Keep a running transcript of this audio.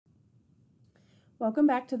Welcome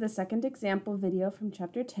back to the second example video from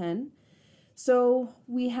Chapter 10. So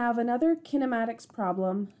we have another kinematics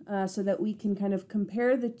problem so that we can kind of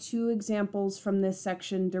compare the two examples from this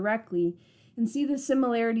section directly and see the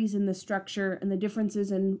similarities in the structure and the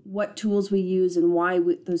differences in what tools we use and why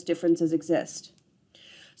those differences exist.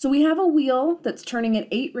 So we have a wheel that's turning at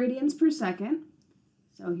 8 radians per second.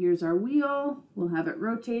 So here's our wheel. We'll have it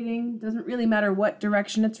rotating. Doesn't really matter what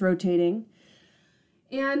direction it's rotating.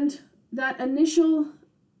 And that initial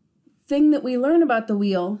thing that we learn about the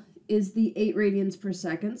wheel is the 8 radians per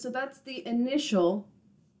second. So that's the initial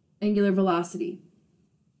angular velocity.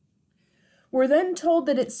 We're then told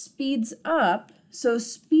that it speeds up. So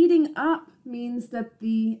speeding up means that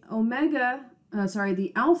the alpha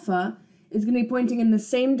is going to be pointing in the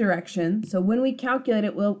same direction. So when we calculate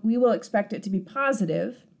it, we will expect it to be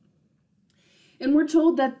positive. And we're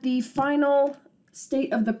told that the final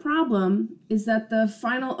state of the problem is that the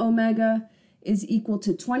final omega is equal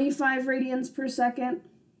to 25 radians per second,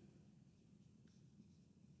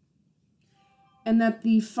 and that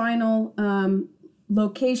the final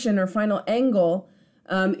location or final angle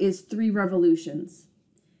is 3 revolutions.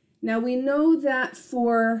 Now we know that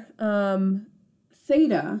for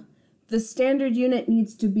theta, the standard unit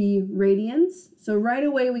needs to be radians. So right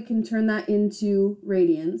away we can turn that into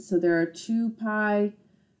radians. So there are 2 pi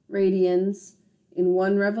radians in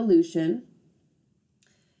 1 revolution.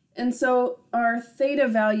 And so our theta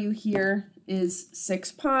value here is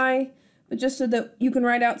 6 pi, but just so that you can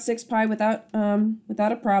write out 6 pi without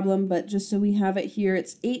a problem, but just so we have it here,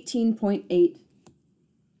 it's 18.8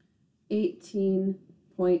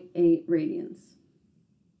 radians.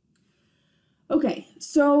 Okay,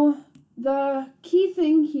 so the key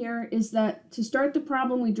thing here is that to start the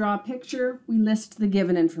problem, we draw a picture, we list the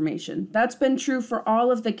given information. That's been true for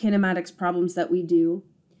all of the kinematics problems that we do.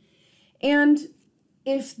 And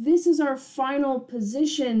if this is our final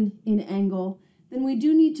position in angle, then we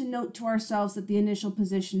do need to note to ourselves that the initial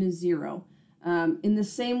position is 0. In the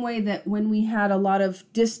same way that when we had a lot of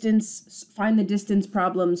distance, find the distance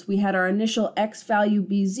problems, we had our initial x value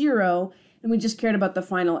be 0, and we just cared about the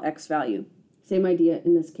final x value. Same idea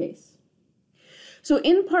in this case. So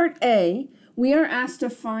in part A, we are asked to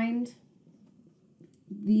find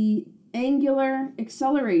the angular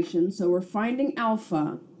acceleration. So we're finding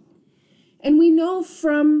alpha. And we know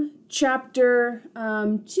from chapter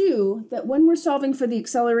 2 that when we're solving for the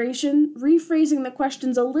acceleration, rephrasing the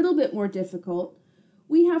question's a little bit more difficult.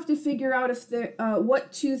 We have to figure out if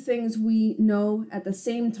what 2 things we know at the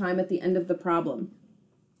same time at the end of the problem.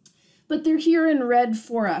 But they're here in red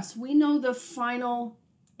for us. We know the final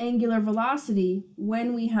angular velocity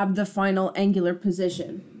when we have the final angular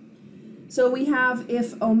position. So we have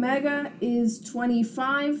if omega is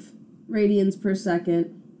 25 radians per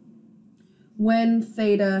second when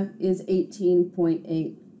theta is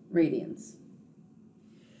 18.8 radians.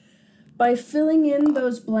 By filling in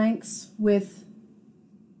those blanks with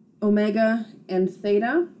omega and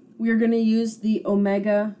theta, we are going to use the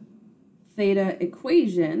omega theta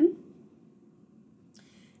equation.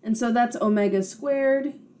 And so that's omega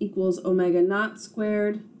squared equals omega naught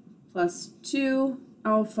squared plus 2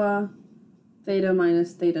 alpha theta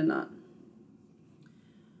minus theta naught.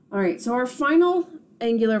 All right, so our final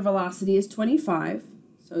angular velocity is 25.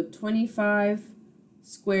 So 25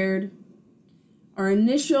 squared. Our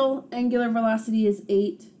initial angular velocity is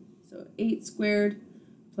 8. So 8 squared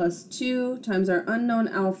plus 2 times our unknown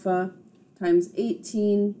alpha times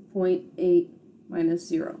 18.8 minus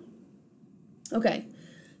 0. Okay.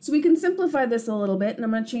 So we can simplify this a little bit, and I'm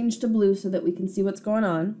going to change to blue so that we can see what's going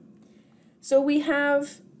on. So we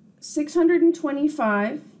have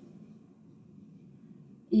 625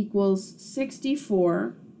 equals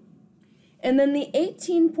 64, and then the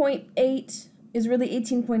 18.8 is really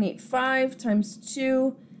 18.85 times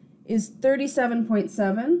 2 is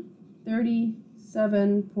 37.7,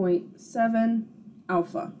 37.7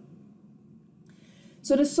 alpha.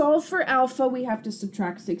 So to solve for alpha, we have to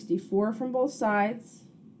subtract 64 from both sides.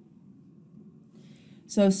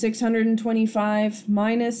 So 625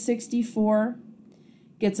 minus 64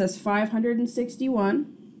 gets us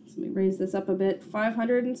 561. So let me raise this up a bit.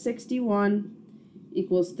 561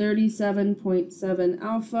 equals 37.7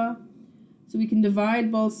 alpha. So we can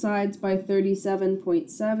divide both sides by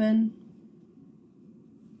 37.7.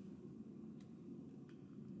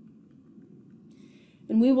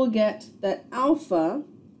 And we will get that alpha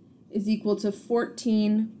is equal to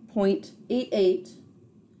 14.88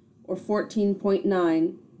 or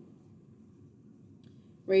 14.9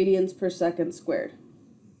 radians per second squared.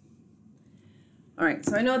 All right,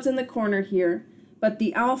 so I know it's in the corner here, but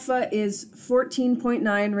the alpha is 14.9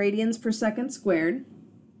 radians per second squared.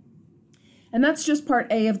 And that's just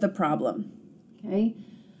part A of the problem. Okay,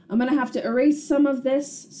 I'm going to have to erase some of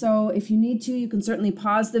this, so if you need to, you can certainly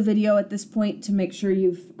pause the video at this point to make sure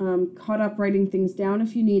you've caught up writing things down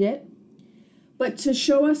if you need it. But to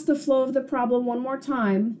show us the flow of the problem one more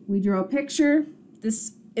time, we draw a picture.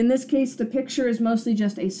 In this case, the picture is mostly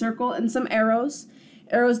just a circle and some arrows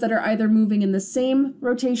that are either moving in the same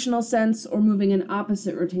rotational sense or moving in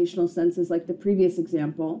opposite rotational senses like the previous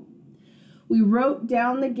example. We wrote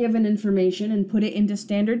down the given information and put it into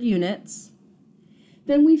standard units.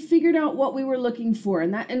 Then we figured out what we were looking for,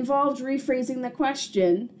 and that involved rephrasing the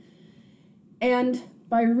question. And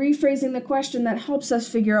by rephrasing the question, that helps us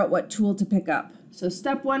figure out what tool to pick up. So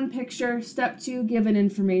step 1, picture. Step 2, given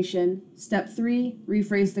information. Step 3,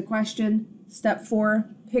 rephrase the question. Step 4,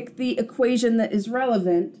 pick the equation that is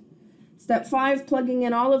relevant. Step 5, plugging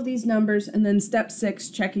in all of these numbers. And then step 6,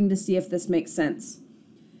 checking to see if this makes sense.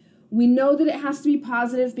 We know that it has to be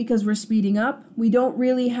positive because we're speeding up. We don't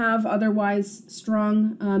really have otherwise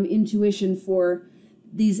strong intuition for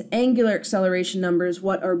these angular acceleration numbers,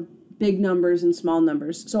 what are big numbers and small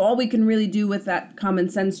numbers. So all we can really do with that common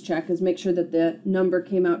sense check is make sure that the number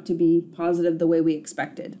came out to be positive the way we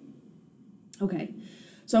expected. Okay,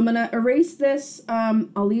 so I'm going to erase this.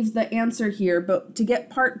 I'll leave the answer here, but to get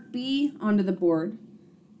part B onto the board,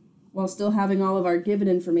 while still having all of our given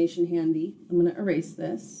information handy, I'm going to erase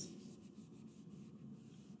this.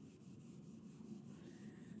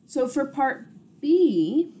 So for part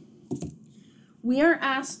B, we are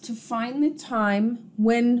asked to find the time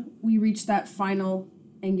when we reach that final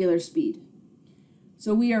angular speed.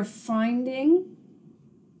 So we are finding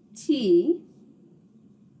t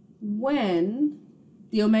when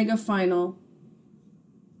the omega final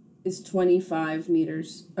is 25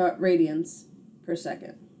 radians per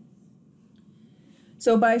second.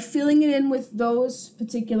 So by filling it in with those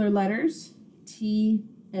particular letters, t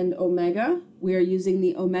and omega, we are using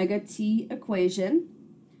the omega t equation.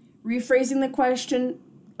 Rephrasing the question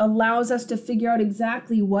allows us to figure out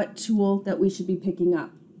exactly what tool that we should be picking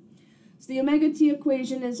up. So the omega t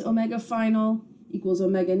equation is omega final equals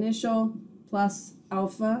omega initial plus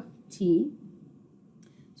alpha t.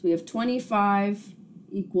 So we have 25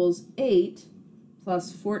 equals 8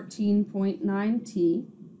 plus 14.9 t.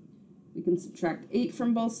 We can subtract 8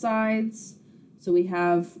 from both sides. So we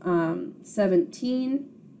have 17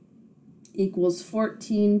 equals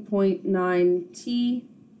 14.9 t.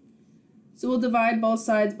 So we'll divide both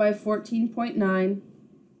sides by 14.9.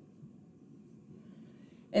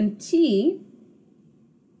 And t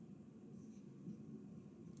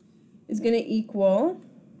is going to equal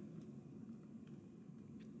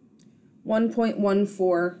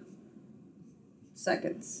 1.14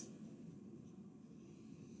 seconds.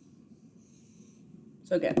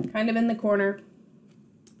 So again, kind of in the corner,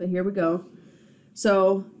 but here we go.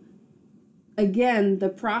 So again, the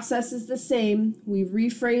process is the same. We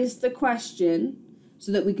rephrased the question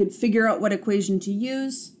so that we could figure out what equation to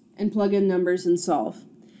use and plug in numbers and solve.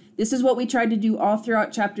 This is what we tried to do all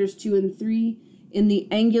throughout chapters 2 and 3. In the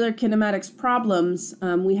angular kinematics problems,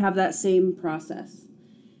 we have that same process.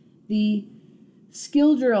 The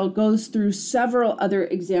skill drill goes through several other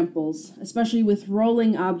examples, especially with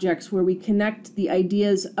rolling objects where we connect the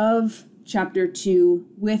ideas of chapter 2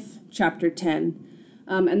 with chapter 10.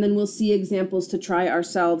 And then we'll see examples to try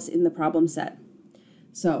ourselves in the problem set.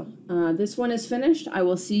 So this one is finished. I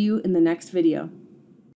will see you in the next video.